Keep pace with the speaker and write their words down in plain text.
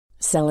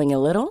Selling a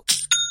little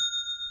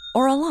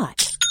or a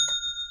lot?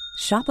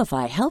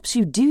 Shopify helps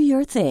you do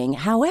your thing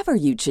however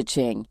you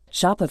cha-ching.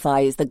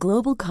 Shopify is the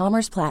global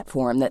commerce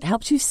platform that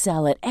helps you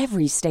sell at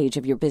every stage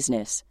of your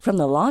business. From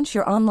the launch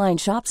your online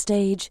shop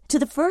stage to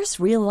the first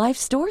real-life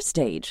store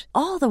stage,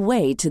 all the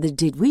way to the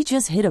did we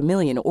just hit a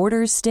million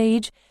orders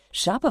stage.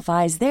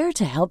 Shopify is there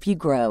to help you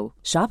grow.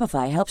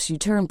 Shopify helps you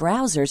turn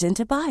browsers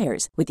into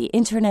buyers with the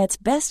internet's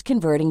best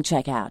converting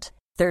checkout.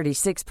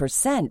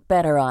 36%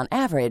 better on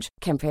average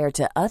compared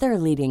to other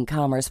leading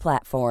commerce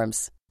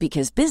platforms.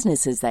 Because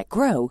businesses that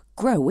grow,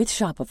 grow with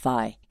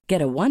Shopify.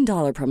 Get a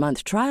 $1 per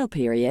month trial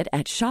period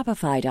at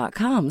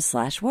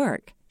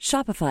shopify.com/work.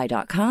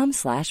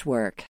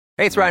 Shopify.com/work.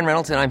 Hey, it's Ryan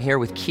Reynolds, and I'm here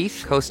with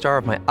Keith, co-star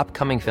of my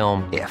upcoming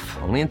film, If,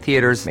 only in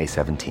theaters May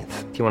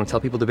 17th. Do you want to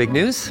tell people the big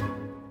news?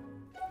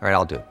 All right,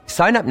 I'll do it.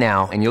 Sign up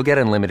now and you'll get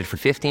unlimited for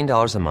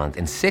 $15 a month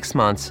and 6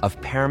 months of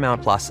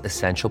Paramount Plus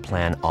Essential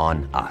Plan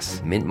on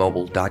us.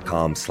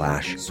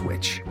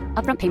 MintMobile.com/switch.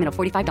 Upfront payment of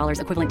 $45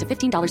 equivalent to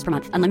 $15 per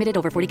month. Unlimited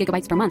over 40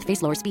 gigabytes per month.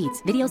 Face lower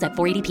speeds. Videos at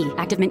 480p.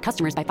 Active Mint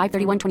customers by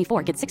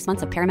 531.24 get 6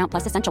 months of Paramount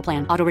Plus Essential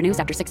Plan. Auto renews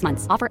after 6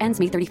 months. Offer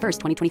ends May 31st,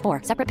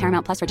 2024. Separate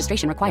Paramount Plus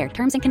registration required.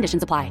 Terms and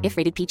conditions apply if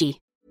rated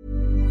PG.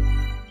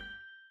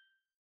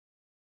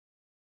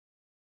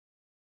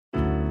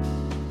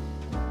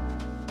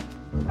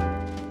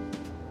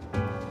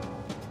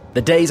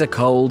 The days are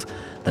cold,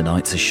 the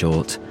nights are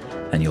short,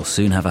 and you'll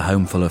soon have a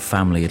home full of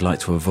family you'd like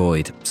to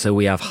avoid, so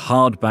we have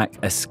hardback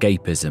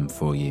escapism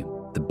for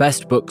you. The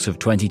best books of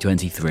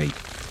 2023.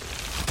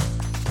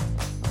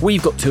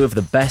 We've got two of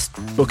the best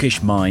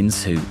bookish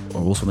minds, who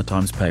are also on the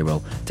Times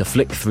payroll, to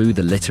flick through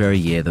the literary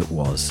year that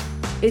was.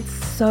 It's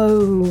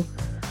so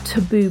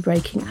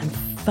taboo-breaking and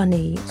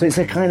funny. So it's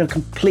a kind of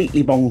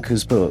completely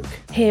bonkers book.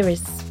 Here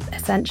is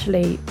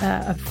essentially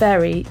a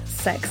very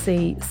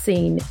sexy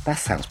scene. That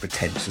sounds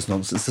pretentious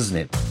nonsense, doesn't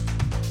it?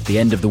 The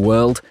end of the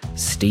world,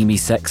 steamy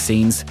sex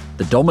scenes,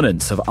 the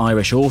dominance of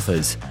Irish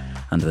authors,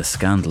 and the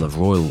scandal of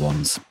royal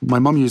ones. My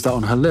mum used that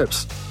on her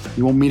lips.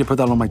 You want me to put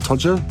that on my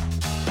todger?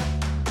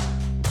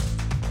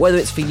 Whether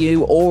it's for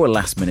you or a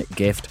last-minute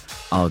gift,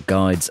 our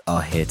guides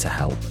are here to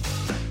help.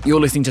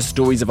 You're listening to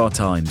Stories of Our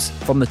Times,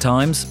 from The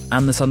Times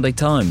and The Sunday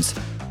Times.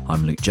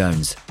 I'm Luke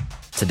Jones.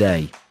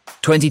 Today,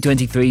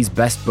 2023's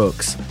best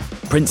books: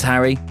 Prince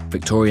Harry,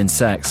 Victorian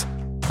Sex,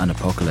 and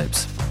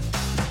Apocalypse.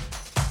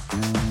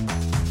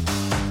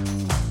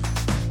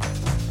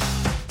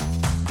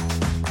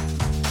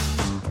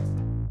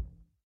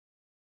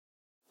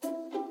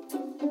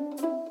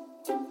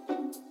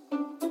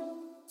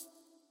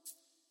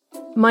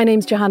 My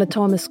name's Johanna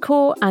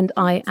Thomas-Core, and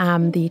I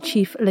am the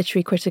Chief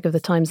Literary Critic of The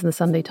Times and The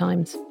Sunday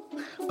Times.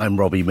 I'm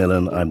Robbie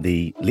Millen. I'm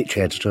the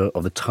literary editor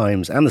of The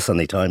Times and The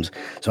Sunday Times,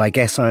 so I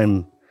guess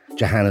I'm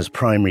Johanna's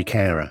primary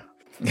carer.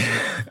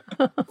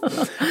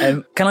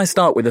 Can I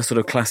start with a sort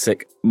of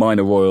classic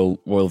minor royal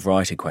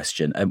variety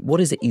question?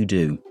 What is it you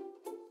do?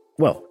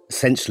 Well,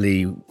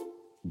 essentially,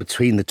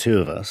 between the two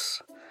of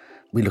us,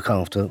 we look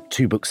after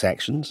two book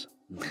sections.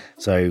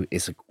 So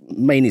it's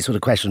mainly sort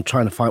of question of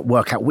trying to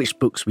work out which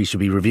books we should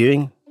be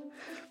reviewing,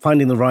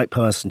 finding the right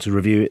person to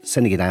review it,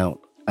 sending it out,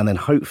 and then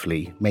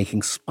hopefully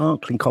making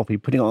sparkling copy,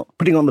 putting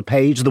on the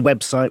page, the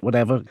website,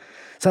 whatever.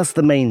 So that's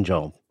the main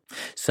job.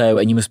 So,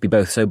 and you must be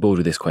both so bored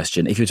with this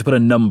question. If you were to put a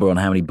number on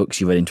how many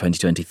books you read in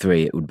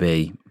 2023, it would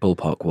be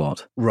ballpark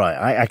what?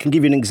 Right, I can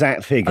give you an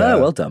exact figure. Oh,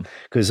 well done.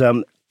 Because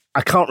I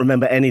can't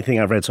remember anything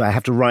I've read, so I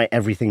have to write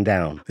everything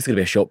down. It's going to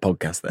be a short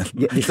podcast then.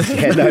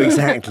 Yeah, no,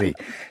 exactly.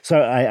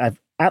 So I've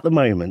at the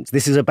moment,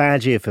 this is a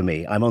bad year for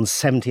me. I'm on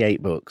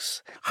 78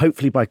 books.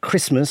 Hopefully by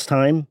Christmas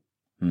time,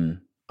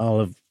 I'll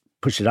have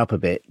pushed it up a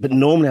bit. But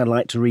normally I'd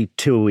like to read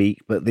 2 a week,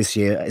 but this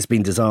year it's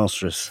been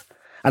disastrous.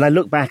 And I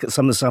look back at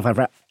some of the stuff I've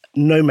read,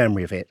 no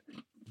memory of it.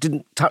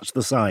 Didn't touch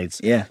the sides.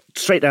 Yeah.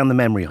 Straight down the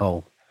memory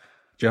hole.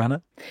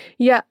 Johanna?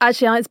 Yeah,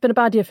 actually, it's been a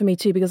bad year for me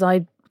too, because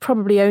I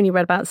probably only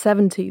read about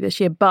 70 this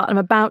year, but I'm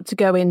about to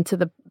go into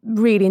the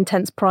really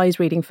intense prize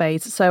reading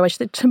phase. So I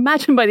should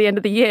imagine by the end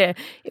of the year,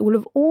 it will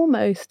have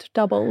almost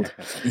doubled.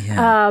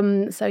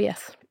 Yeah. So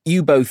yes.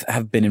 You both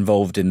have been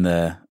involved in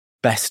the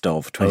best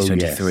of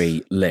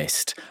 2023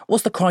 list.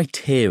 What's the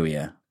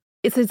criteria?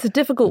 It's a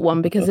difficult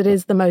one because it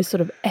is the most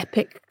sort of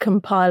epic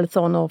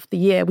compile-a-thon of the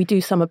year. We do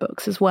summer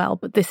books as well,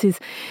 but this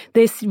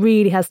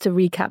really has to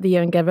recap the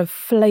year and give a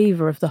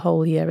flavour of the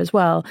whole year as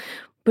well.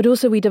 But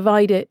also we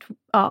divide it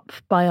up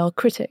by our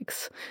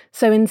critics.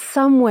 So in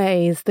some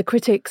ways, the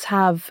critics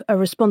have a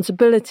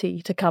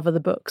responsibility to cover the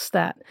books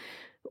that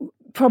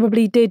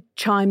probably did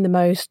chime the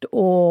most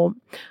or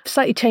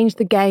slightly changed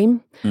the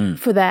game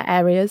for their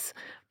areas.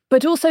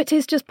 But also it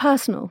is just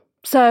personal.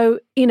 So,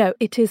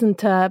 it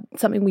isn't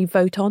something we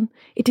vote on.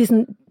 It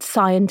isn't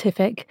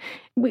scientific.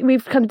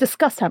 We've kind of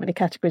discussed how many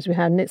categories we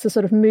had, and it's a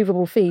sort of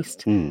movable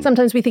feast.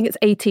 Sometimes we think it's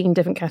 18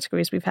 different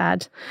categories we've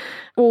had.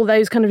 All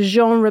those kind of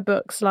genre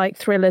books like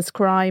thrillers,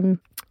 crime,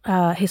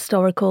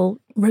 historical,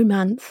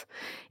 romance,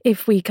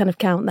 if we kind of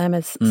count them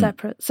as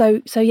separate.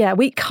 So yeah,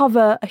 we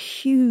cover a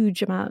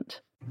huge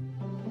amount.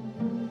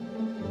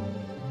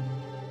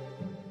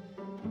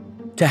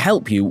 To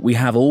help you, we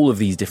have all of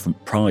these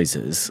different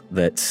prizes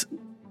that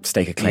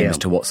stake a claim as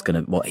to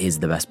what is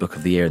the best book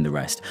of the year and the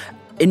rest.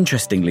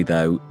 Interestingly,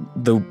 though,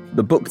 the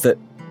book that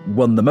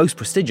won the most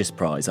prestigious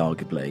prize,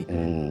 arguably,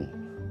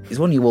 is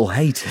one you all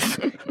hated.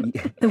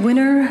 The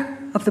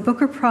winner of the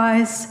Booker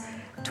Prize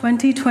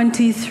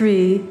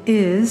 2023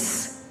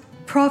 is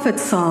Prophet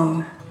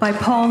Song by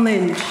Paul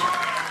Lynch.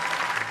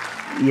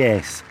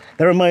 Yes.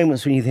 There are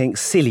moments when you think,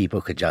 silly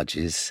Booker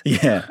judges.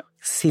 Yeah.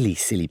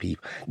 Silly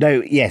people.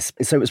 No, yes.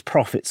 So it was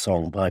Prophet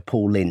Song by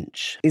Paul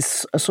Lynch.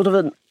 It's a sort of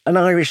an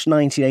Irish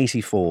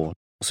 1984.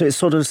 So it's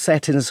sort of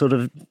set in a sort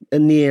of a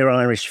near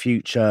Irish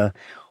future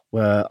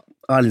where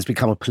Ireland's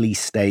become a police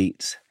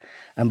state.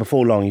 And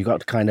before long, you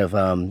got kind of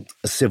a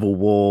civil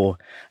war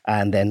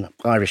and then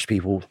Irish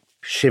people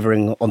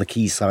shivering on the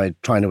quayside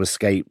trying to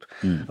escape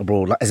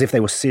abroad, like, as if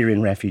they were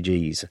Syrian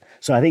refugees.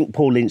 So I think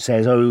Paul Lynch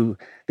says,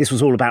 this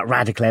was all about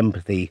radical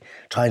empathy,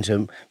 trying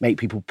to make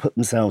people put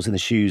themselves in the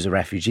shoes of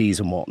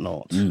refugees and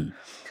whatnot.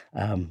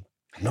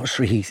 I'm not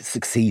sure he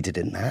succeeded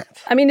in that.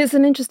 I mean, it's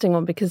an interesting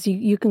one because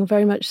you can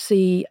very much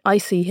I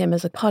see him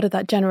as a part of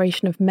that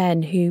generation of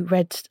men who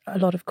read a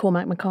lot of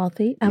Cormac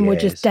McCarthy and were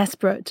just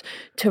desperate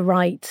to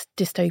write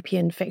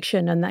dystopian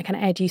fiction and that kind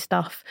of edgy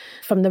stuff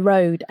from the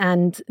road.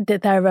 And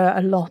there are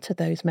a lot of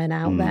those men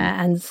out there.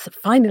 And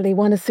finally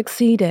one has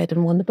succeeded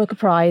and won the Booker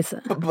Prize.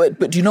 But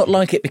do you not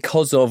like it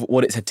because of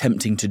what it's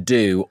attempting to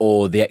do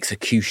or the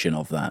execution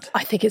of that?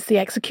 I think it's the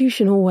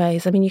execution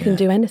always. I mean, you can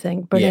do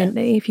anything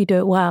brilliantly if you do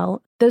it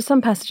well. There's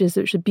some passages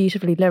which are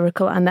beautifully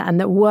lyrical and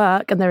that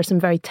work, and there are some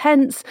very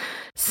tense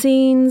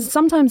scenes.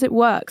 Sometimes it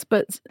works,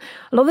 but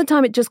a lot of the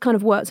time it just kind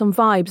of works on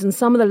vibes, and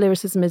some of the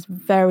lyricism is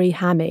very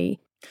hammy.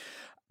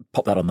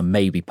 Pop that on the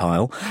maybe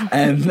pile.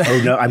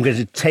 Oh no, I'm going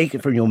to take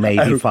it from your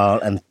maybe file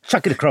and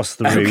chuck it across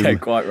the room. Okay,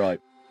 quite right.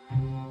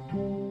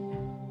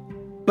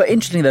 But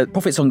interestingly, the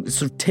Prophet Song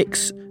sort of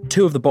ticks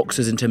two of the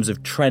boxes in terms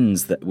of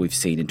trends that we've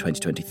seen in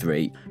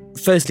 2023.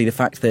 Firstly, the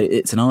fact that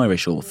it's an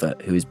Irish author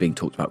who is being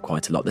talked about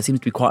quite a lot. There seems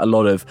to be quite a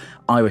lot of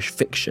Irish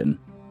fiction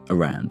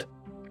around.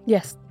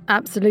 Yes,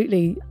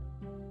 absolutely.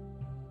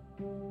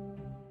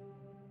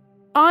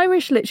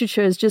 Irish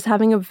literature is just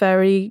having a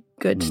very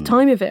good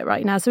time of it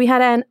right now. So we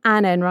had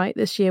Annan, right,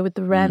 this year with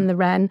the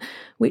Wren,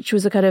 which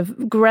was a kind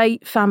of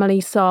great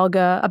family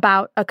saga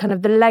about a kind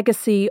of the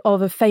legacy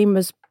of a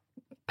famous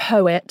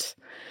poet,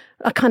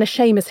 a kind of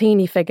Seamus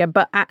Heaney figure,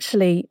 but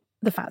actually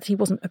the fact he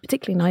wasn't a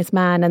particularly nice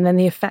man, and then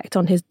the effect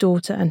on his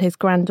daughter and his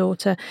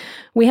granddaughter.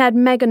 We had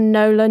Megan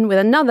Nolan with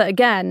another,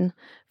 again,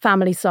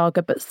 family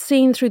saga, but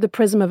seen through the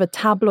prism of a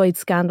tabloid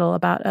scandal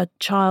about a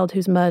child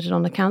who's murdered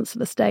on a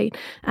council estate,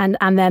 and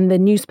then the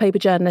newspaper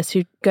journalist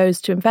who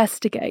goes to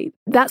investigate.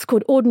 That's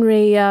called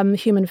Ordinary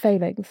Human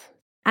Failings.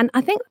 And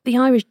I think the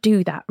Irish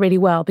do that really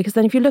well, because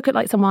then if you look at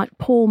like someone like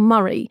Paul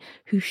Murray,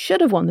 who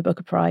should have won the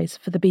Booker Prize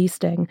for The Bee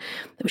Sting,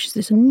 which is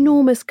this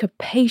enormous,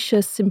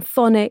 capacious,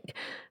 symphonic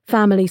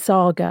family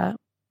saga.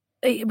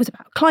 It was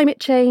about climate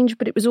change,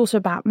 but it was also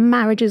about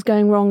marriages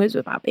going wrong. It was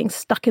about being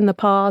stuck in the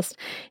past.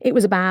 It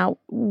was about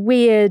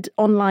weird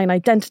online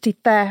identity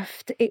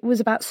theft. It was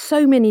about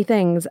so many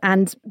things.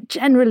 And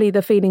generally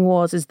the feeling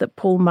is that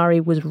Paul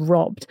Murray was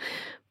robbed.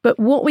 But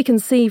what we can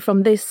see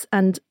from this,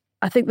 and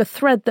I think the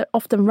thread that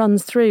often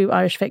runs through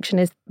Irish fiction,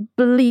 is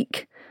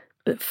bleak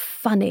but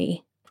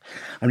funny.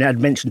 I mean, I'd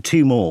mention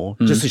two more,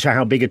 just to show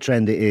how big a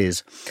trend it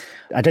is.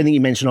 I don't think you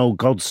mentioned Old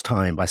God's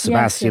Time by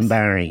Sebastian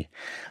Barry.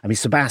 I mean,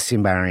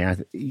 Sebastian Barry,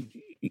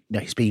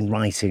 he's been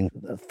writing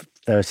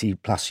 30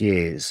 plus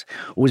years,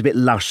 always a bit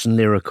lush and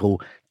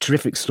lyrical,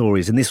 terrific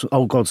stories. And this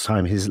Old God's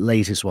Time, his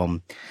latest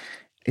one,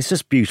 it's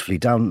just beautifully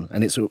done.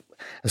 And it's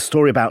a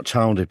story about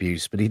child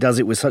abuse, but he does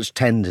it with such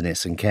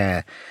tenderness and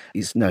care.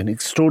 It's an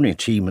extraordinary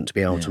achievement to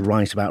be able to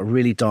write about a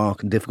really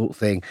dark and difficult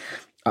thing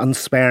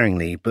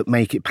unsparingly, but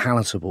make it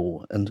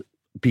palatable and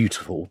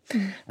beautiful.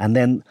 And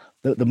then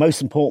the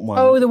most important one...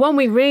 Oh, the one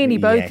we really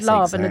both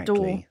love and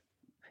adore.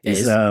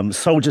 Is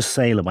Soldier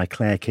Sailor by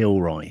Claire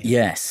Kilroy.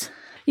 Yes.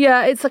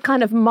 Yeah, it's a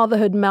kind of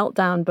motherhood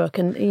meltdown book.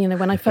 And,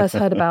 when I first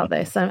heard about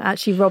this,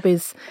 actually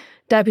Robbie's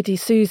deputy,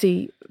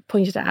 Susie,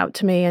 pointed it out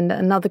to me and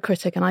another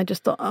critic, and I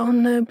just thought, oh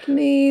no,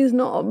 please,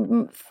 not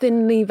a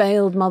thinly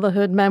veiled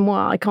motherhood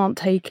memoir. I can't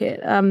take it.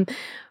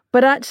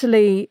 But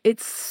actually,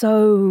 it's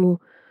so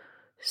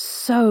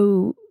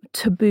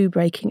taboo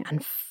breaking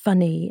and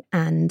funny,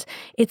 and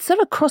it's sort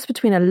of a cross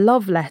between a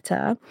love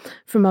letter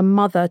from a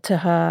mother to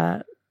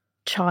her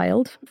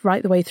child,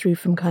 right the way through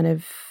from kind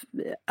of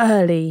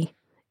early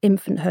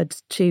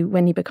infanthood to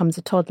when he becomes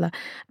a toddler.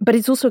 But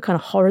it's also a kind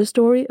of horror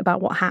story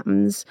about what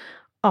happens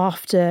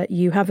after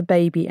you have a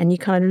baby and you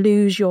kind of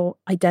lose your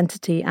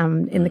identity.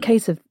 And in the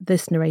case of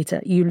this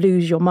narrator, you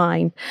lose your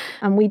mind.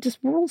 And we just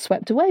were all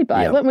swept away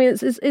by it, weren't we?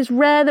 It's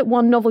rare that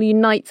one novel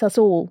unites us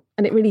all,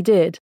 and it really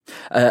did.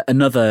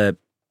 Another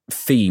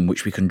theme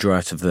which we can draw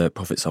out of the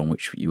Prophet Song,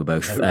 which you were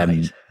both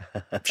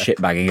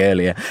shitbagging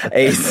earlier,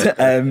 is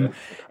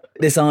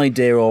this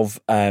idea of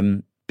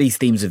these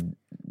themes of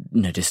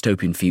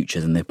dystopian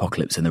futures and the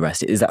apocalypse and the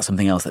rest. Is that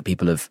something else that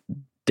people have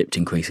dipped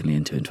increasingly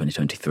into in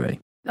 2023?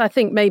 I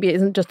think maybe it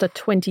isn't just a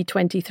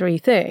 2023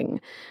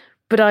 thing,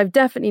 but I've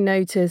definitely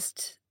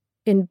noticed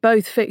in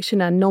both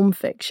fiction and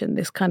non-fiction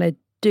this kind of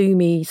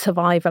doomy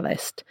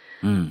survivalist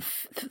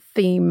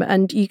theme.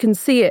 And you can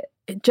see it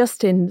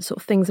just in sort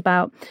of things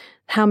about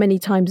how many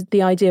times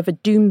the idea of a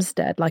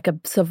doomsday, like a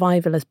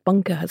survivalist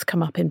bunker, has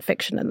come up in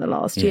fiction in the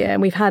last year.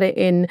 And we've had it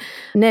in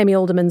Naomi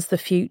Alderman's The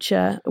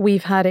Future.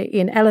 We've had it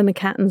in Eleanor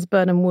Catton's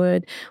Burnham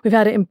Wood. We've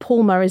had it in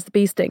Paul Murray's The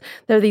Bee Sting.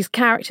 There are these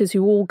characters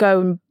who all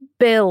go and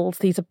build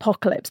these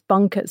apocalypse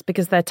bunkers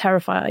because they're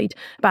terrified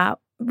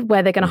about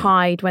where they're going to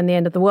hide when the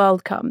end of the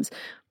world comes.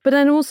 But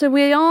then also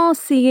we are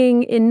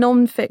seeing in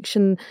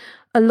non-fiction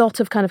a lot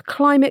of kind of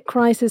climate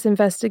crisis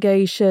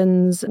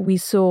investigations. We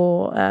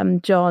saw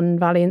John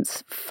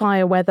Valiant's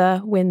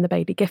Fireweather win the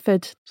Baillie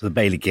Gifford. So the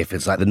Baillie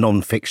Gifford's like the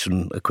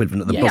non-fiction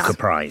equivalent of the Booker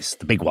Prize,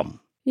 the big one.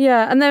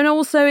 Yeah, and then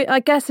also, I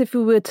guess if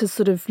we were to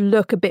sort of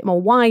look a bit more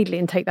widely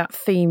and take that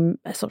theme,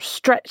 sort of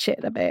stretch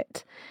it a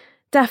bit,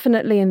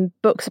 definitely in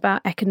books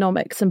about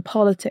economics and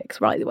politics,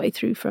 right the way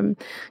through from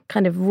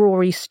kind of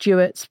Rory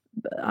Stewart's,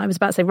 I was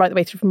about to say right the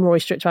way through from Rory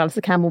Stewart to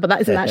Alistair Campbell, but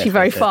that isn't actually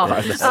very far.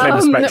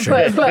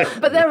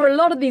 But there are a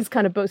lot of these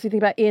kind of books. You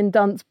think about Ian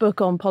Dunt's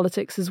book on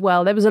politics as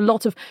well. There was a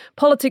lot of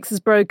politics is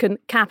broken,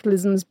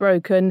 capitalism's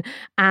broken,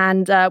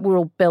 and we're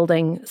all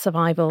building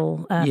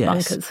survival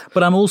bunkers.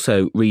 But I'm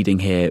also reading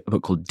here a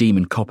book called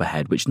Demon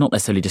Copperhead, which is not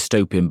necessarily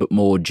dystopian, but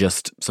more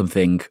just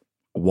something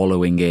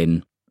wallowing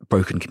in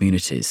broken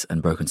communities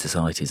and broken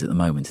societies at the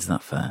moment. Is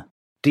that fair?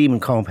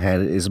 Demon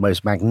Copperhead is the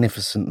most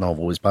magnificent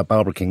novel. It's by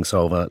Barbara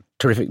Kingsolver,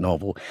 terrific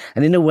novel.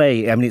 And in a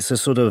way, I mean, it's a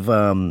sort of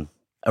a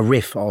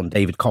riff on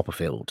David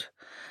Copperfield.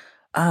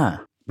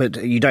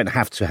 But you don't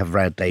have to have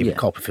read David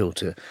Copperfield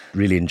to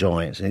really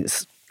enjoy it. And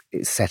it's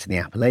set in the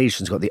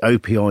Appalachians, it's got the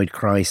opioid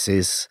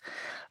crisis.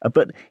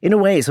 But in a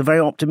way, it's a very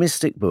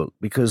optimistic book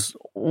because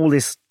all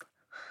this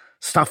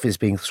stuff is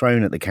being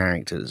thrown at the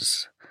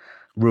characters,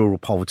 rural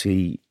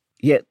poverty,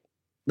 yet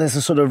there's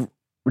a sort of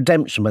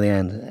redemption by the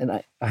end. And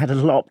I had a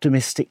little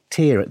optimistic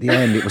tear at the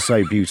end. It was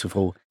so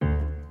beautiful.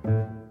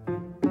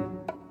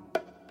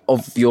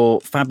 Of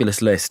your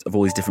fabulous list of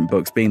all these different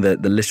books, being the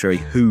literary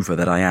hoover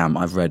that I am,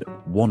 I've read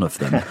one of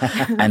them,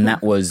 and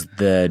that was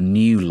The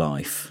New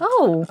Life.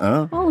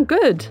 Oh,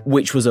 good.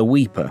 Which was a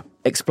weeper.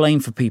 Explain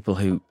for people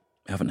who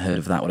haven't heard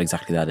of that what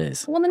exactly that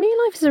is. Well, The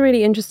New Life is a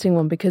really interesting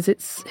one because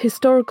it's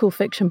historical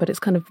fiction, but it's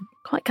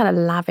quite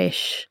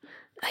lavish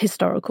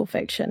historical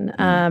fiction.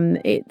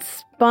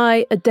 It's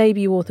by a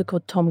debut author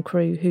called Tom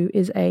Crewe, who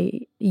is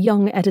a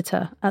young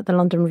editor at the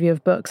London Review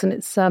of Books. And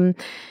it's,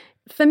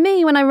 for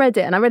me, when I read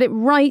it, and I read it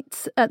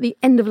right at the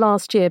end of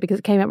last year because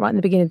it came out right in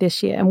the beginning of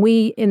this year. And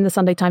we, in the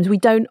Sunday Times, we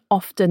don't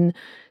often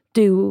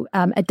do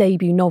a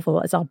debut novel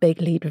as our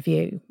big lead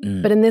review.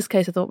 But in this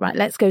case, I thought, right,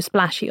 let's go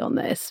splashy on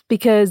this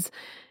because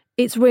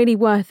it's really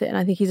worth it. And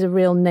I think he's a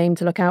real name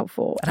to look out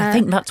for. And I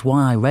think that's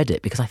why I read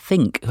it, because I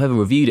think whoever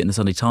reviewed it in the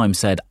Sunday Times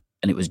said,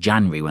 and it was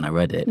January when I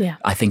read it,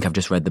 I think I've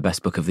just read the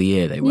best book of the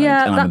year, they went. And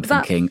I remember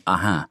thinking,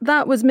 aha.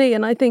 That was me,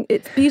 and I think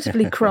it's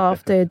beautifully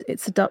crafted,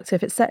 it's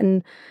seductive, it's set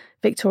in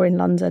Victorian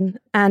London,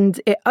 and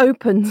it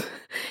opens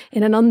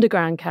in an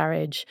underground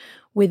carriage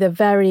with a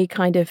very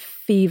kind of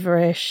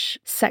feverish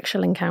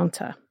sexual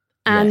encounter.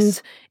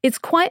 And it's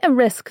quite a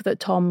risk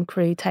that Tom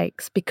Crewe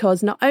takes,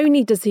 because not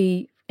only does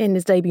he, in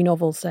his debut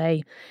novel,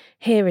 say,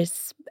 here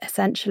is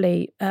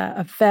essentially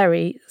a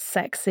very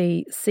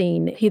sexy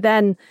scene. He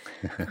then,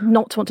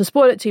 not to want to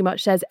spoil it too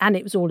much, says, and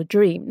it was all a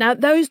dream. Now,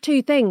 those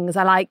two things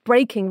are like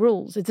breaking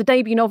rules. It's a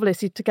debut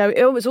novelist to go,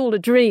 it was all a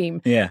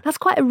dream. Yeah. That's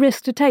quite a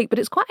risk to take, but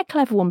it's quite a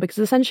clever one because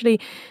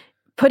essentially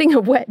putting a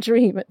wet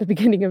dream at the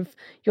beginning of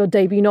your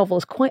debut novel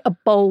is quite a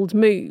bold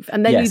move.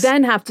 And then you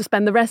then have to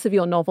spend the rest of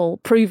your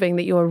novel proving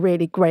that you're a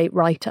really great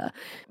writer.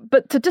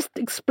 But to just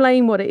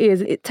explain what it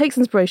is, it takes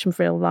inspiration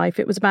from real life.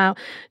 It was about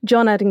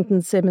John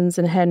Addington Symonds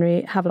and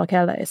Henry Havelock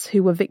Ellis,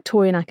 who were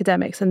Victorian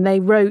academics, and they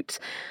wrote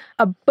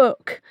a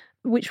book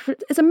which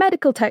is a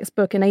medical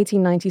textbook in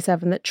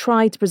 1897 that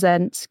tried to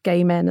present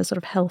gay men as sort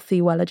of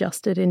healthy,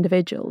 well-adjusted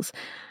individuals.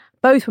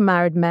 Both were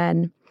married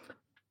men,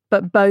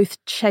 but both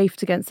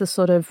chafed against the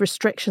sort of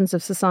restrictions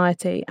of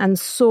society and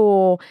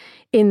saw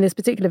in this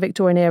particular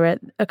Victorian era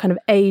a kind of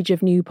age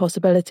of new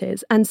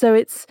possibilities. And so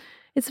it's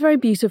very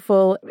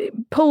beautiful. It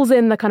pulls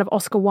in the kind of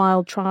Oscar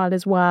Wilde trial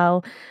as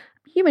well.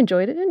 You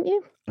enjoyed it, didn't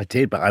you? I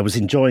did, but I was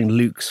enjoying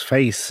Luke's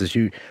face as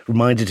you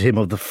reminded him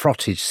of the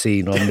frottage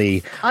scene on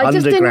the underground. I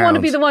just didn't want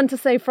to be the one to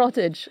say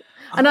frottage.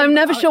 And I'm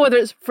never sure whether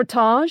it's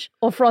frottage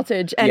or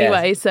frottage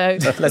anyway, so...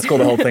 Let's call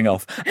the whole thing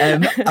off.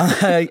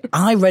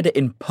 I read it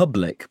in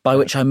public, by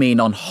which I mean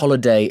on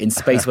holiday in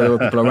space where there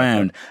were people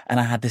around, and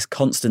I had this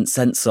constant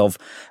sense of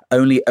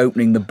only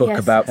opening the book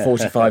about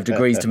 45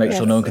 degrees to make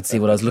sure no one could see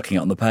what I was looking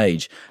at on the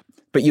page.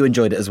 But you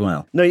enjoyed it as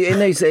well. No,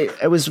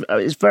 it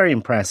was very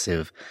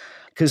impressive.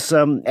 Because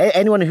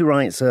anyone who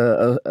writes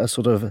a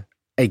sort of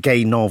a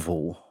gay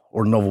novel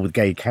or a novel with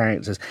gay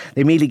characters,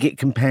 they immediately get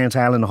compared to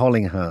Alan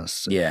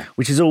Hollinghurst,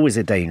 which is always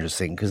a dangerous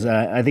thing, because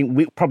I think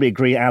we probably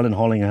agree Alan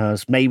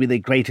Hollinghurst may be the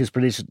greatest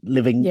British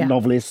living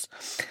novelist.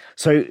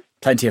 So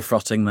plenty of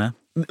frotting there.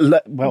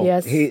 Well,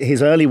 Yes.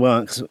 his early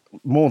works,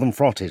 more than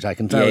frottage, I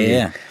can tell you.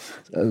 Yeah.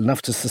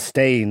 Enough to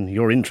sustain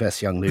your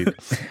interest, young Luke.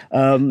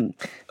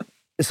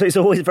 So it's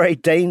always very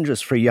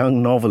dangerous for a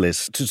young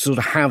novelist to sort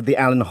of have the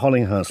Alan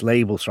Hollinghurst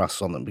label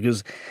thrust on them,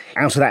 because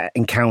out of that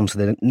encounter,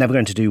 they're never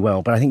going to do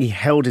well. But I think he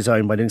held his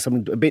own by doing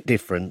something a bit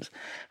different,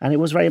 and it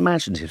was very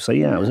imaginative. So,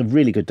 yeah, it was a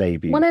really good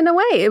debut. Well, in a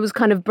way, it was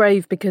kind of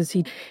brave because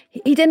he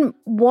didn't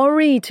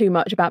worry too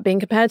much about being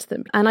compared to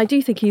them. And I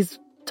do think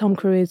Tom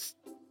Crewe is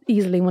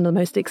easily one of the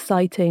most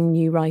exciting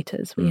new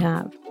writers we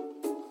have.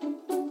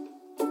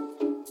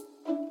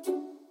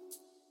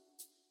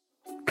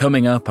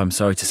 Coming up, I'm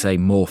sorry to say,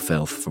 more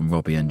filth from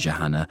Robbie and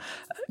Johanna.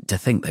 To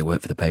think they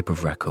work for the paper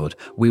of record.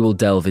 We will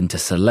delve into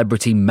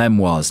celebrity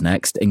memoirs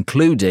next,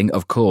 including,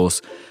 of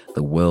course,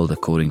 The World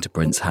According to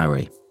Prince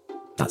Harry.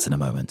 That's in a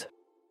moment.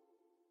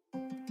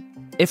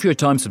 If you're a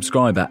Times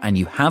subscriber and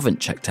you haven't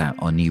checked out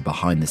our new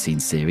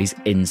behind-the-scenes series,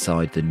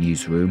 Inside the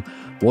Newsroom,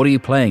 What Are You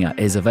Playing At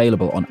is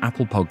available on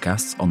Apple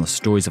Podcasts on the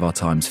Stories of Our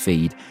Times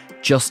feed,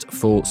 just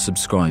for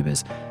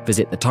subscribers.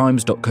 Visit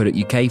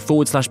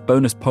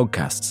thetimes.co.uk/bonus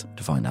podcasts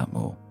to find out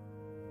more.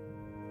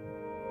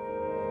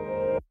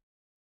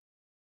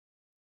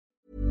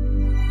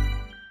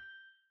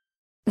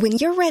 When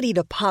you're ready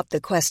to pop the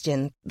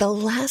question, the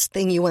last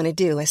thing you want to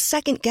do is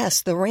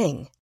second-guess the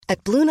ring.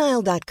 At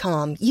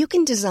BlueNile.com, you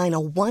can design a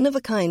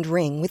one-of-a-kind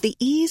ring with the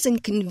ease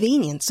and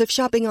convenience of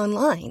shopping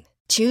online.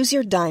 Choose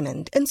your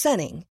diamond and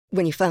setting.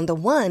 When you find the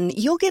one,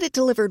 you'll get it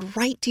delivered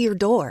right to your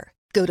door.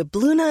 Go to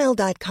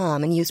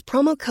BlueNile.com and use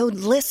promo code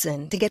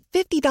LISTEN to get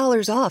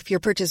 $50 off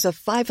your purchase of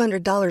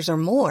 $500 or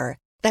more.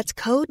 That's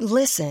code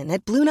LISTEN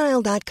at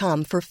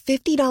BlueNile.com for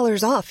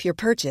 $50 off your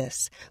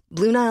purchase.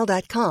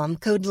 BlueNile.com,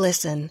 code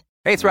LISTEN.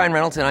 Hey, it's Ryan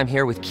Reynolds, and I'm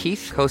here with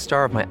Keith,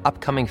 co-star of my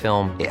upcoming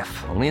film,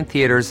 If, only in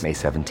theaters May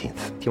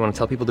 17th. Do you want to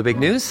tell people the big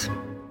news?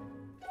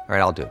 All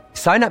right, I'll do it.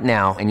 Sign up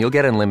now and you'll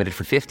get unlimited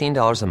for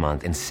 $15 a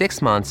month and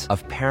 6 months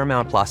of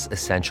Paramount Plus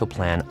Essential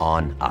Plan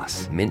on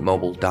us.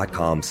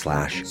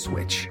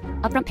 MintMobile.com/switch.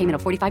 Upfront payment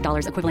of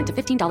 $45 equivalent to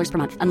 $15 per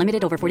month.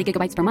 Unlimited over 40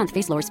 gigabytes per month.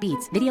 Face lower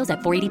speeds. Videos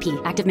at 480p.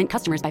 Active Mint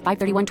customers by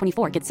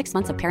 531.24 get 6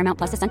 months of Paramount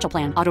Plus Essential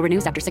Plan. Auto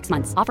renews after 6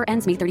 months. Offer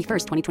ends May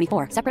 31st,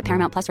 2024. Separate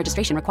Paramount Plus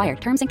registration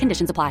required. Terms and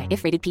conditions apply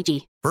if rated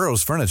PG.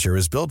 Burrow's furniture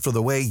is built for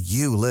the way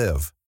you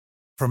live.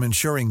 From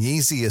ensuring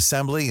easy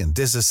assembly and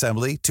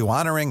disassembly to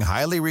honoring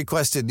highly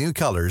requested new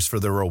colors for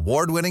their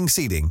award-winning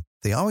seating,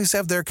 they always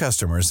have their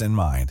customers in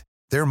mind.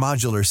 Their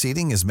modular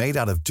seating is made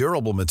out of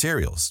durable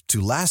materials to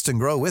last and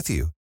grow with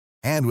you.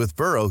 And with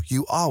Burrow,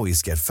 you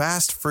always get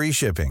fast, free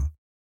shipping.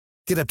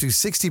 Get up to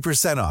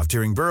 60% off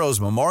during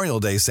Burrow's Memorial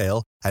Day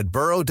sale at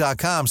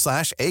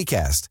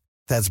burrow.com/ACAST.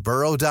 That's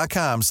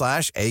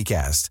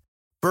burrow.com/ACAST.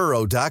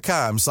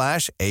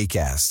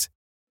 burrow.com/ACAST.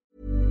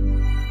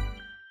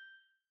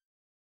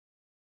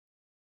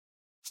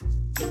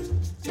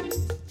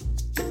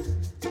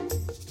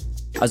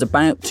 I was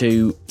about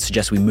to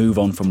suggest we move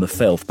on from the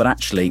filth, but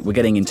actually we're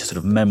getting into sort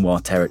of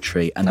memoir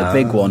territory, and the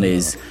big one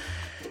is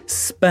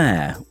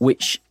Spare,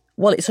 which,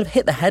 well, it sort of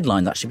hit the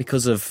headlines actually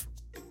because of,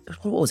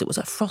 what was it? Was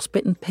that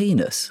frostbitten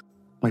penis?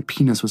 My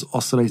penis was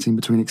oscillating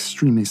between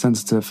extremely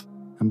sensitive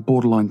and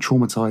borderline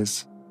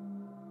traumatized.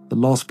 The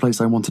last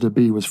place I wanted to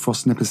be was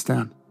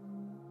Frostnipistan.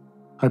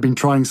 I'd been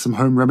trying some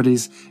home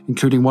remedies,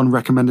 including one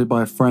recommended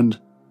by a friend.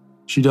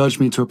 She'd urged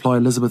me to apply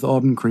Elizabeth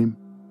Arden cream.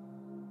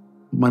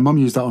 My mum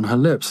used that on her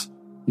lips.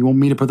 You want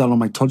me to put that on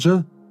my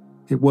todger?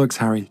 It works,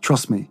 Harry.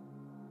 Trust me.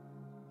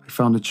 I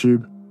found a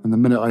tube, and the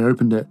minute I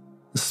opened it,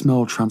 the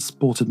smell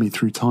transported me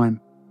through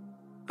time.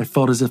 I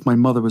felt as if my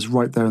mother was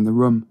right there in the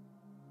room.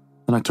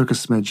 Then I took a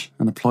smidge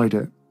and applied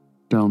it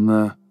down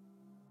there.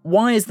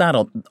 Why is that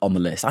on the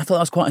list? I thought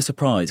that was quite a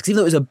surprise, because even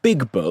though it was a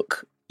big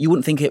book, you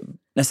wouldn't think it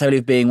necessarily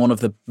of being one of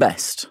the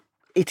best.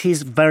 It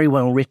is very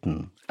well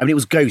written. I mean, it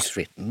was ghost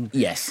written.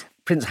 Yes.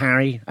 Prince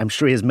Harry, I'm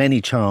sure he has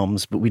many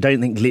charms, but we don't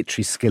think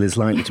literary skill is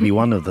likely to be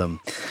one of them.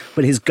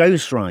 But his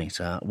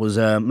ghostwriter was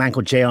a man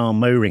called J.R.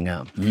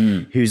 Moehringer,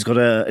 who's got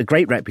a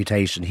great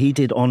reputation. He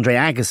did Andre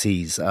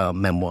Agassi's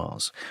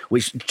memoirs,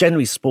 which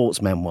generally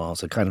sports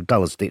memoirs are kind of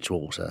dull as ditch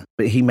water.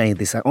 But he made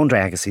this Andre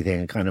Agassi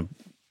thing a kind of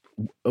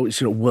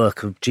sort of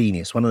work of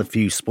genius, one of the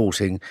few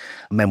sporting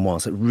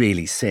memoirs that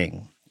really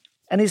sing.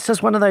 And it's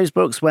just one of those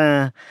books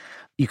where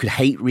you could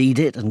hate read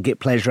it and get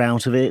pleasure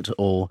out of it,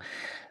 or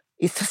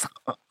it's just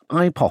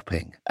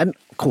eye-popping. And,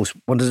 of course,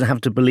 one doesn't have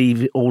to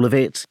believe all of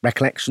it.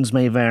 Recollections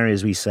may vary,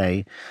 as we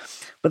say.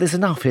 But there's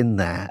enough in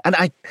there. And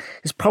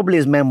it's probably,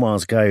 as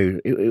memoirs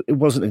go, it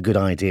wasn't a good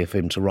idea for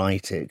him to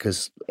write it,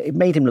 because it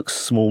made him look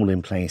small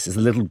in places.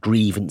 The little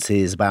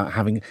grievances about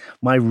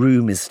my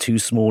room is too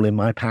small in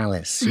my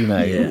palace, you know.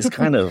 It's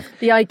kind of...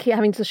 The IKEA,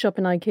 having to shop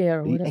in IKEA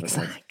or whatever.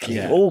 Exactly.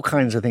 Yeah. All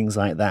kinds of things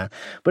like that.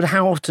 But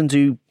how often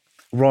do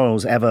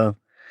royals ever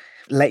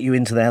let you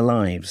into their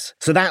lives?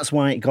 So that's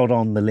why it got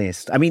on the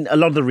list. I mean, a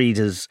lot of the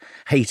readers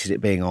hated it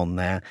being on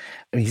there.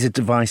 I mean, he's a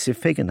divisive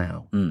figure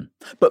now.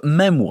 But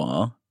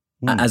memoir,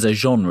 as a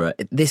genre,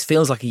 this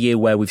feels like a year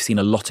where we've seen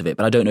a lot of it,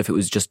 but I don't know if it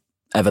was just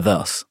ever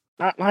thus.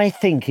 I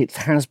think it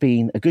has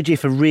been a good year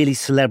for really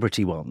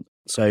celebrity one.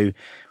 So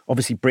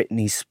obviously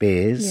Britney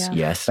Spears. Yeah.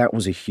 Yes. That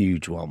was a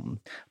huge one.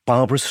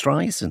 Barbara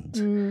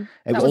Streisand.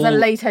 That was a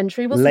late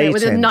entry, wasn't it?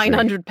 With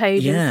 900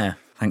 pages. Yeah.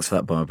 Thanks for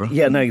that, Barbara.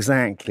 Yeah, no,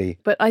 exactly.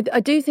 But I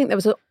do think there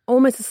was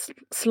almost a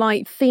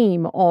slight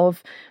theme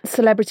of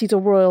celebrities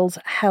or royals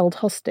held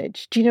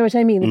hostage. Do you know what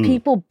I mean? The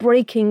people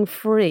breaking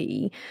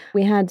free.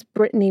 We had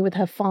Britney with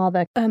her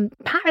father.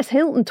 Paris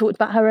Hilton talked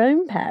about her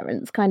own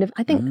parents, kind of,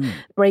 I think,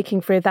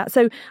 breaking free of that.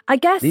 So I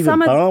guess even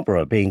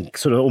Barbara being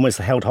sort of almost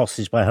held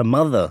hostage by her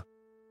mother.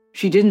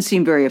 She didn't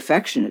seem very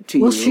affectionate to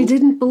you. Well, she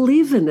didn't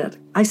believe in it.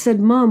 I said,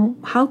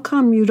 Mom, how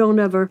come you don't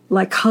ever,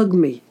 hug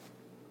me?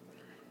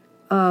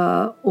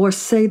 Or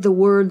say the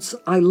words,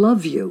 I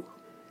love you.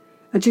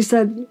 And she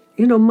said,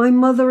 my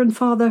mother and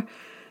father,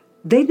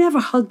 they never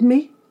hugged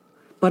me,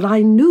 but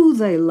I knew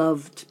they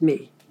loved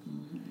me.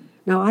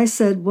 Now, I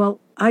said,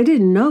 well, I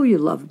didn't know you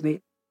loved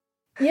me.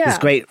 Yeah. This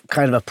great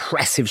kind of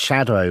oppressive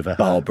shadow over her.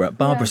 Barbara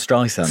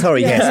Streisand.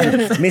 Sorry,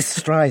 yes. Miss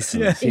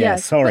Streisand. Yeah,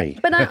 sorry.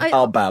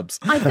 But Babs.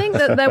 I think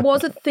that there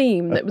was a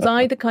theme that was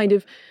either kind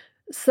of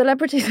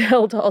celebrities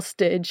held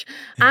hostage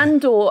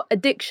and or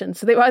addiction.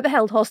 So they were either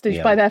held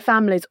hostage by their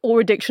families or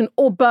addiction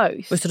or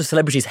both. We're sort of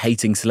celebrities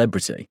hating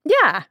celebrity.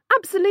 Yeah,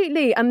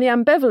 absolutely. And the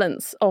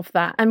ambivalence of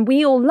that. And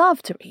we all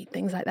love to read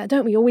things like that,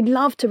 don't we? Or we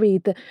love to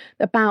read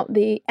about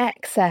the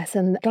excess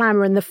and the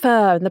glamour and the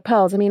fur and the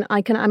pearls. I mean,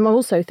 I'm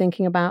also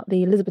thinking about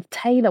the Elizabeth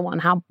Taylor one,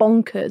 how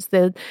bonkers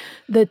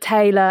the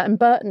Taylor and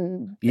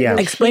Burton. Yeah.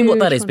 Explain what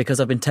that is, because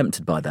I've been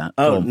tempted by that.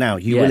 Oh, now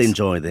you will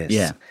enjoy this.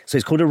 Yeah. So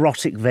it's called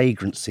Erotic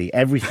Vagrancy.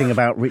 Everything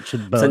about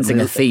Richard Burton. Sensing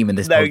a theme in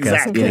this podcast.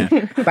 Exactly.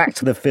 Yeah. Back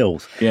to the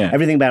filth. Yeah.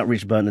 Everything about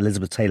Richard Burton and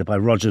Elizabeth Taylor by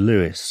Roger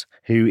Lewis,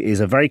 who is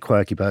a very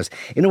quirky person.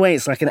 In a way,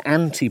 it's like an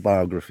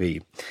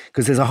anti-biography,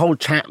 because there's a whole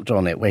chapter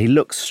on it where he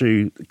looks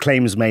through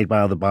claims made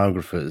by other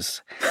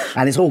biographers,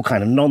 and it's all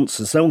kind of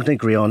nonsense. No one can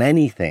agree on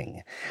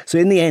anything. So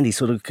in the end, he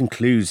sort of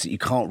concludes that you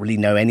can't really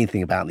know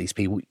anything about these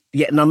people.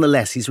 Yet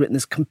nonetheless, he's written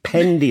this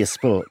compendious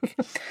book.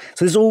 So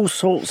there's all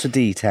sorts of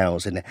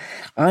details in it.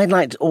 I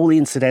liked all the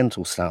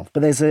incidental stuff,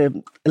 but there's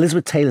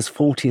Elizabeth Taylor's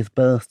 40th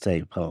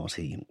birthday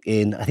party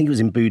I think it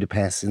was in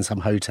Budapest, in some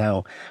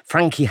hotel.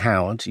 Frankie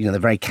Howard, the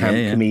very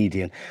camp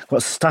comedian,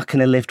 got stuck in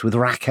a lift with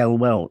Raquel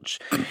Welch,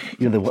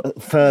 the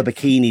fur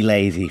bikini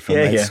lady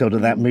from sort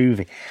of that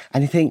movie.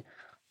 And you think,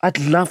 I'd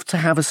love to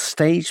have a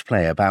stage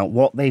play about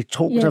what they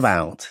talked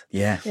about.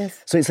 Yeah. Yes.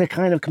 So it's a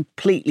kind of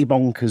completely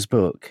bonkers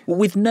book.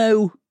 With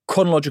no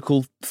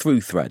chronological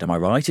through thread, am I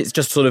right? It's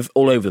just sort of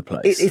all over the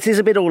place. It is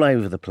a bit all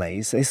over the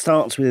place. It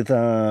starts with,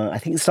 I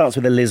think it starts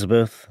with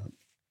Elizabeth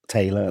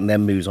Taylor and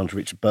then moves on to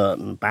Richard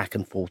Burton, back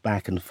and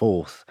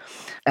forth.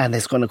 And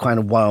there's kind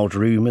of wild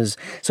rumours.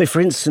 So, for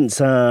instance,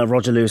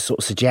 Roger Lewis sort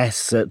of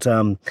suggests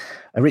that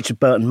Richard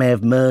Burton may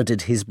have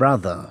murdered his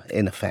brother,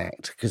 in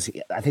effect, because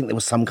I think there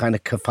was some kind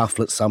of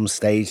kerfuffle at some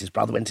stage. His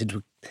brother went into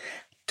a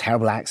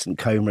terrible accident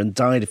coma and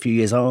died a few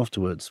years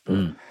afterwards.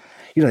 But,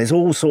 there's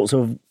all sorts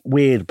of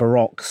weird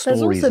Baroque stories.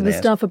 There's also in the it.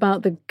 stuff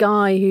about the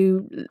guy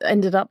who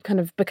ended up kind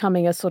of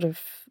becoming a sort of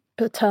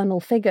paternal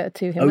figure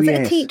to him. Was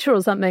it a teacher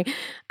or something?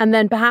 And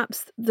then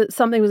perhaps that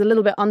something was a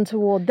little bit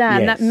untoward there.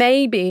 And that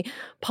may be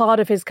part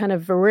of his kind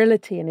of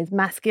virility and his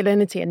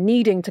masculinity and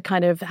needing to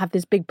kind of have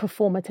this big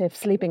performative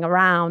sleeping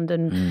around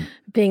and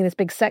being this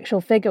big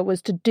sexual figure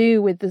was to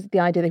do with the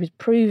idea that he was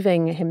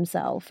proving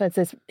himself as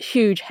this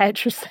huge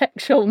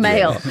heterosexual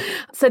male.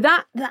 So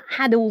that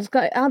had all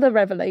other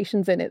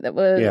revelations in it that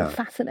were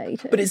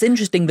fascinating. But it's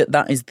interesting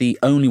that is the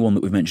only one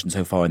that we've mentioned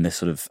so far in this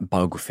sort of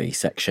biography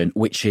section,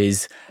 which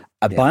is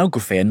a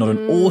biography and not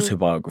an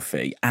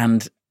autobiography.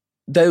 And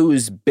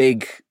those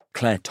big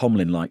Claire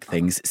Tomlin-like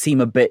things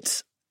seem a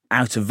bit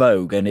out of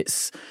vogue, and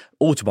it's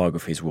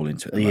autobiographies roll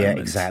into it at the moment.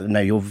 Exactly. No,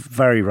 you're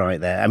very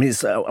right there. I mean,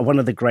 it's one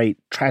of the great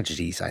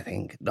tragedies, I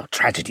think. Not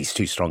tragedy's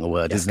too strong a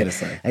word, isn't it?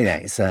 Say.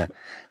 It's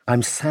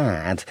I'm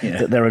sad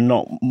that there are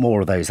not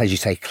more of those. As you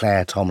say,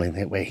 Claire Tomlin,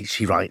 where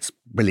she writes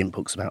brilliant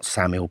books about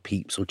Samuel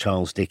Pepys or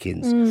Charles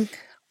Dickens.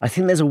 I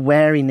think there's a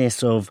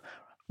wariness of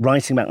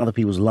writing about other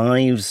people's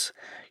lives.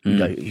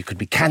 You could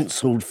be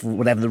cancelled for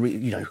whatever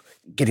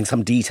getting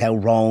some detail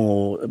wrong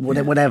or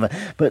whatever.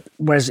 But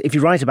whereas if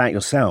you write about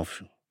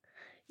yourself,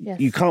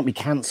 you can't be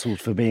cancelled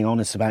for being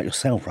honest about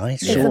yourself, right?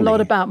 It's a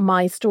lot about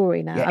my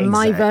story now and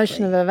my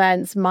version of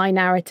events, my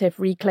narrative,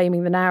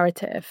 reclaiming the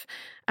narrative.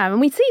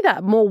 And we see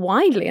that more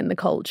widely in the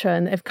culture,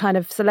 and if kind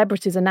of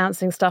celebrities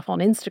announcing stuff on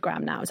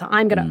Instagram now. It's like,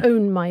 I'm going to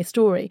own my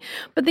story.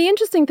 But the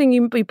interesting thing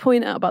you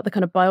point out about the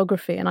kind of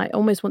biography, and I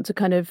almost want to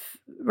kind of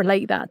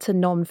relate that to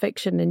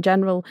non-fiction in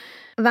general,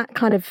 that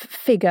kind of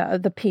figure,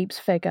 the Pepys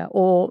figure.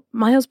 Or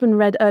my husband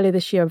read earlier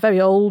this year a very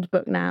old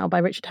book now by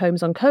Richard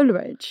Holmes on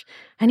Coleridge,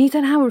 and he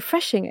said how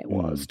refreshing it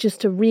was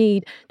just to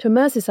read, to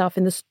immerse yourself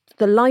in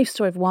the life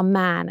story of one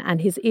man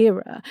and his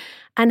era,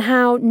 and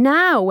how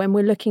now when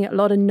we're looking at a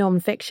lot of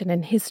non-fiction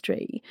in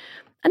history,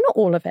 and not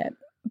all of it,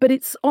 but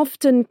it's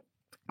often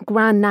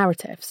grand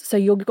narratives. So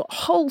you've got a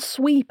whole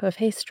sweep of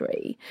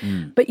history,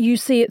 but you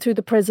see it through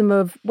the prism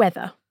of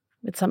weather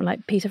with something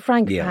like Peter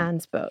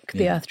Frankopan's book,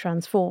 The Earth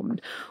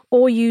Transformed.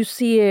 Or you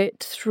see it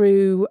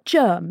through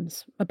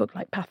Germs, a book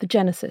like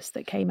Pathogenesis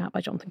that came out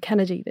by Jonathan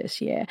Kennedy this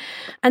year.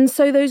 And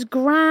so those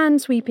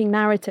grand sweeping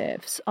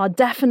narratives are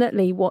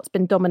definitely what's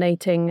been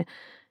dominating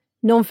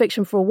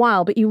nonfiction for a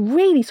while, but you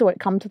really saw it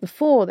come to the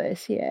fore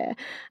this year.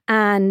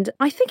 And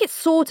I think it's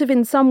sort of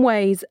in some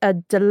ways a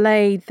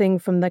delayed thing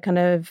from the kind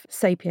of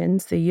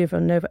Sapiens, the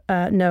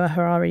Yuval Noah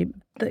Harari.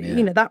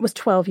 You know, that was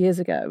 12 years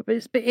ago.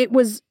 But it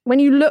was, when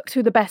you look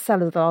through the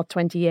bestsellers of the last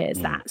 20 years,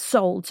 that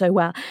sold so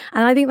well.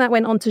 And I think that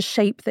went on to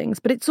shape things.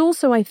 But it's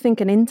also, I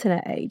think, an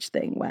internet age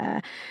thing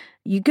where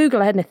you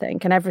Google anything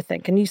and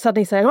everything, and you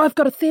suddenly say, oh, I've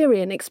got a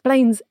theory, and it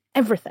explains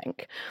everything.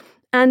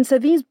 And so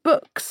these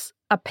books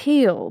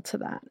appeal to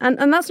that.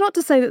 And that's not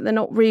to say that they're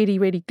not really,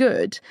 really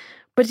good,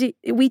 but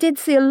we did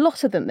see a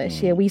lot of them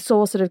this year. We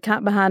saw sort of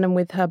Kat Bohannon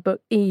with her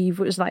book Eve,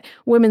 which was like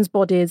women's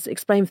bodies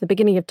explained from the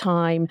beginning of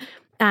time,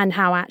 and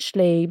how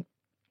actually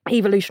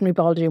evolutionary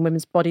biology and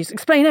women's bodies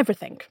explain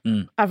everything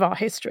of our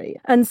history.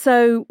 And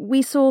so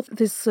we saw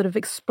this sort of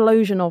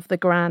explosion of the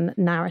grand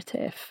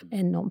narrative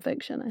in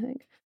nonfiction, I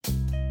think.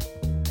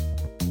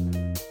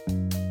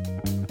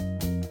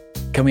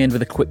 Can we end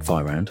with a quick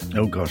fire round?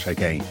 Oh gosh,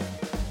 okay.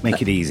 Make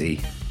it easy.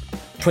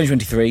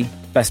 2023,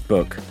 best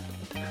book.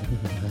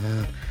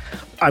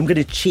 I'm going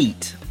to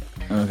cheat.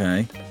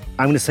 Okay.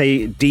 I'm going to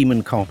say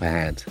Demon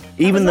Copperhead.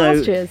 Even though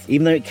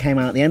it came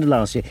out at the end of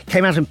last year,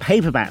 came out in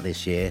paperback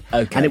this year,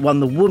 and it won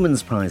the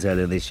Woman's Prize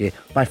earlier this year,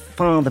 by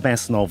far the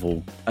best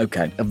novel of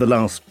the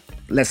last,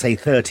 let's say,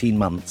 13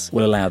 months.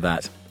 We'll allow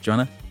that.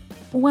 Joanna?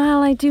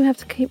 Well, I do have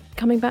to keep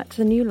coming back to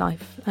The New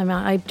Life. I mean,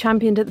 I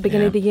championed at the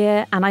beginning of the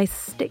year, and I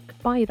stick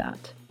by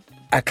that.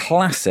 A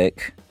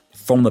classic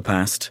from the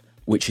past,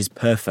 which is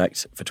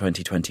perfect for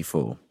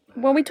 2024.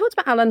 Well, we talked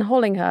about Alan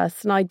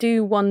Hollinghurst, and I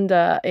do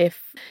wonder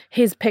if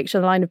his picture,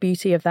 The Line of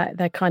Beauty, of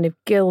that kind of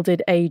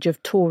gilded age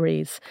of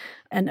Tories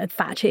and a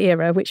Thatcher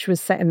era, which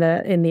was set in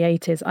the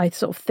 80s, I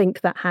sort of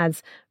think that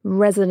has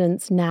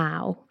resonance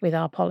now with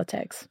our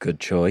politics. Good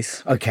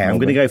choice. Okay, I'm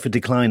going to go for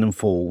Decline and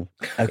Fall.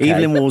 Okay.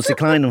 Evelyn Waugh's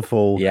Decline and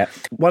Fall. Yeah.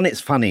 One,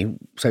 it's funny,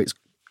 so it's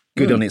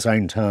good on its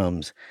own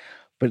terms.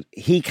 But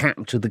he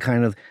captured the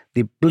kind of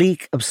the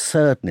bleak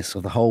absurdness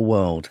of the whole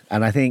world.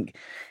 And I think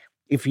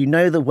if you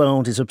know the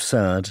world is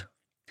absurd,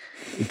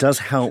 it does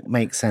help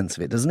make sense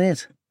of it, doesn't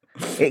it?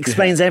 It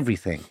explains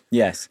everything.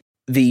 Yes.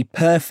 The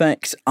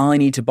perfect, I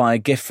need to buy a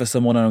gift for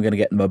someone and I'm going to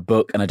get them a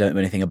book and I don't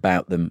know anything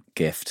about them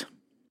gift.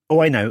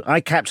 Oh, I know.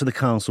 I Capture the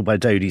Castle by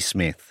Dodie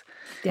Smith.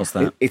 What's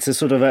that? It's a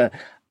sort of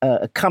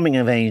a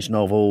coming-of-age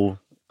novel,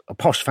 a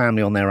posh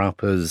family on their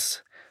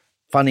uppers,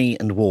 funny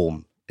and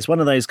warm. It's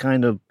one of those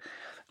kind of...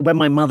 When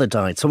my mother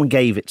died, someone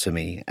gave it to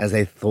me as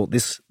they thought,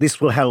 this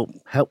will help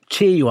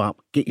cheer you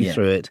up, get you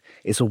through it.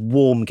 It's a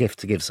warm gift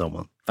to give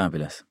someone.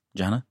 Fabulous.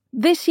 Joanna?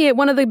 This year,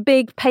 one of the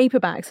big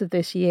paperbacks of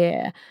this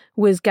year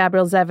was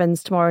Gabrielle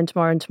Zevin's Tomorrow and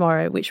Tomorrow and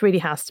Tomorrow, which really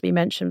has to be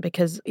mentioned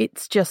because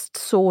it's just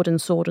soared and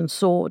soared and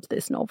soared,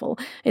 this novel.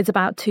 It's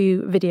about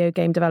two video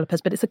game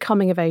developers, but it's a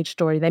coming-of-age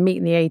story. They meet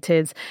in the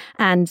 80s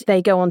and they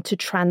go on to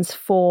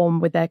transform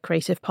with their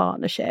creative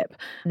partnership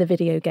the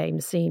video game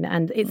scene.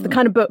 And it's the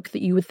kind of book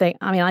that you would think,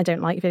 I mean, I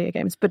don't like video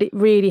games, but it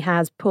really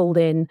has pulled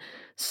in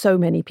so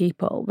many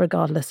people,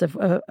 regardless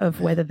of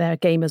whether they're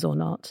gamers or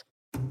not.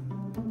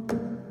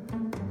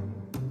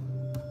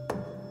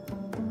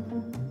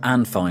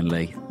 And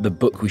finally, the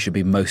book we should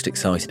be most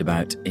excited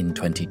about in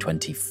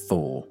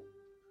 2024.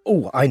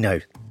 Oh, I know.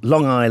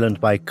 Long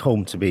Island by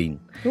Colm Tóibín.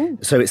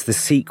 So it's the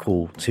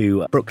sequel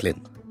to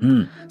Brooklyn.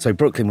 So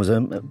Brooklyn was a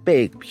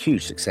big,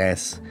 huge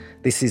success.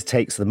 This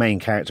takes the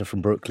main character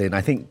from Brooklyn, I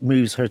think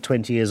moves her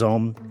 20 years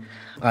on.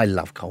 I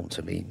love Colm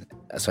Tóibín.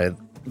 So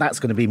that's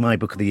going to be my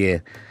book of the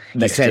year.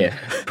 Next year.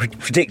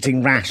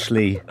 Predicting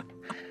rashly.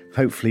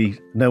 Hopefully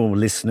no one will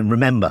listen and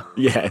remember.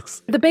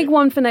 Yes. The big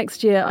one for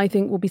next year, I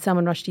think, will be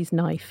Salman Rushdie's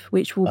Knife,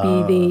 which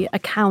will be the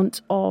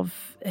account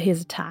of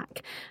his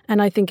attack.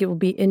 And I think it will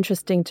be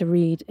interesting to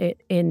read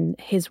it in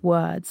his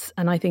words.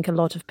 And I think a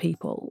lot of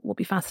people will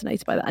be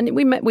fascinated by that. And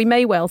we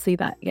may well see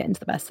that get into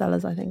the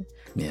bestsellers, I think.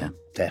 Yeah,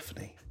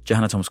 definitely.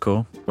 Johanna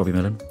Thomas-Corr, Robbie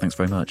Millen, thanks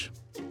very much.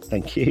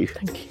 Thank you.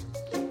 Thank you.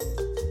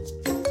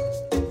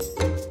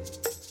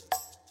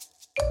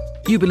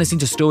 You've been listening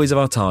to Stories of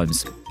Our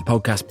Times, a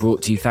podcast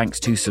brought to you thanks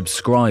to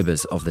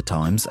subscribers of The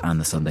Times and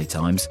The Sunday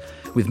Times,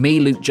 with me,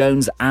 Luke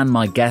Jones, and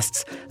my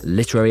guests,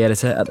 literary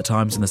editor at The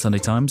Times and The Sunday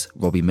Times,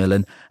 Robbie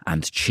Millen,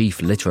 and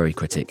chief literary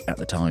critic at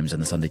The Times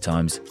and The Sunday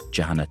Times,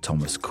 Johanna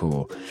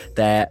Thomas-Corr.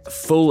 Their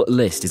full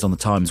list is on The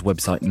Times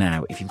website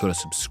now. If you've got a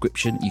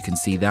subscription, you can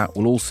see that.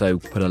 We'll also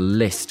put a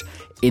list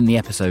in the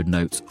episode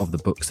notes of the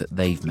books that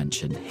they've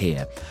mentioned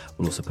here.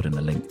 We'll also put in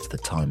a link to the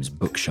Times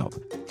bookshop.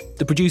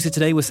 The producer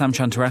today was Sam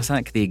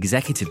Chantarasak, the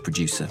executive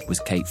producer was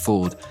Kate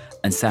Ford,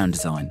 and sound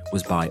design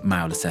was by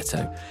Mao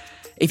Lassetto.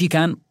 If you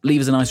can, leave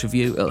us a nice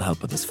review, it'll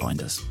help others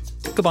find us.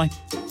 Goodbye.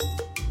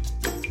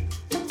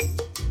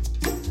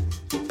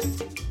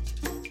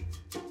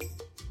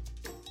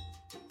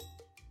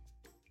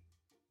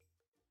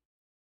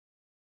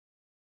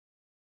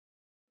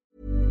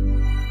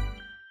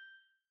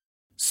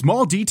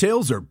 Small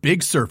details or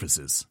big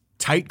surfaces,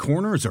 tight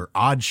corners or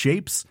odd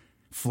shapes,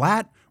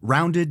 flat,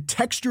 rounded,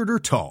 textured, or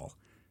tall.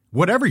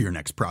 Whatever your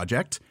next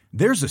project,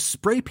 there's a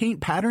spray paint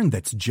pattern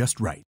that's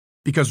just right.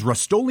 Because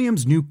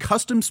Rust-Oleum's new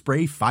Custom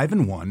Spray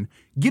 5-in-1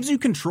 gives you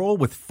control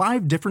with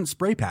 5 different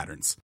spray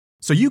patterns.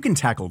 So you can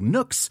tackle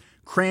nooks,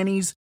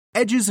 crannies,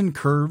 edges, and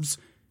curves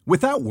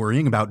without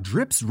worrying about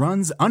drips,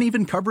 runs,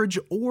 uneven coverage,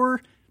 or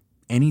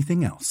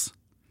anything else.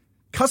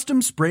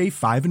 Custom Spray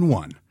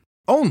 5-in-1.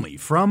 Only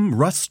from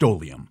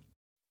Rust-Oleum.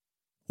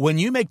 When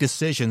you make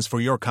decisions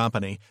for your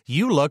company,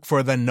 you look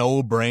for the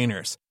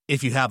no-brainers.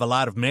 If you have a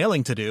lot of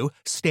mailing to do,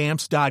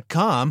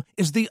 Stamps.com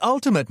is the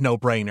ultimate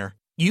no-brainer.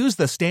 Use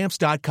the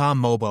Stamps.com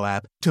mobile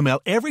app to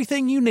mail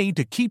everything you need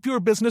to keep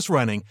your business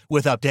running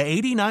with up to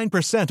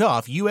 89%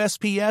 off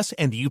USPS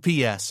and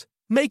UPS.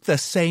 Make the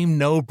same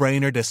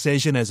no-brainer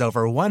decision as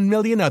over 1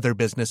 million other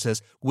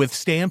businesses with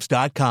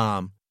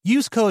Stamps.com.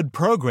 Use code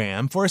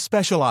PROGRAM for a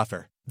special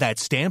offer.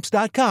 That's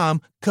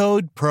Stamps.com,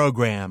 code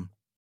PROGRAM.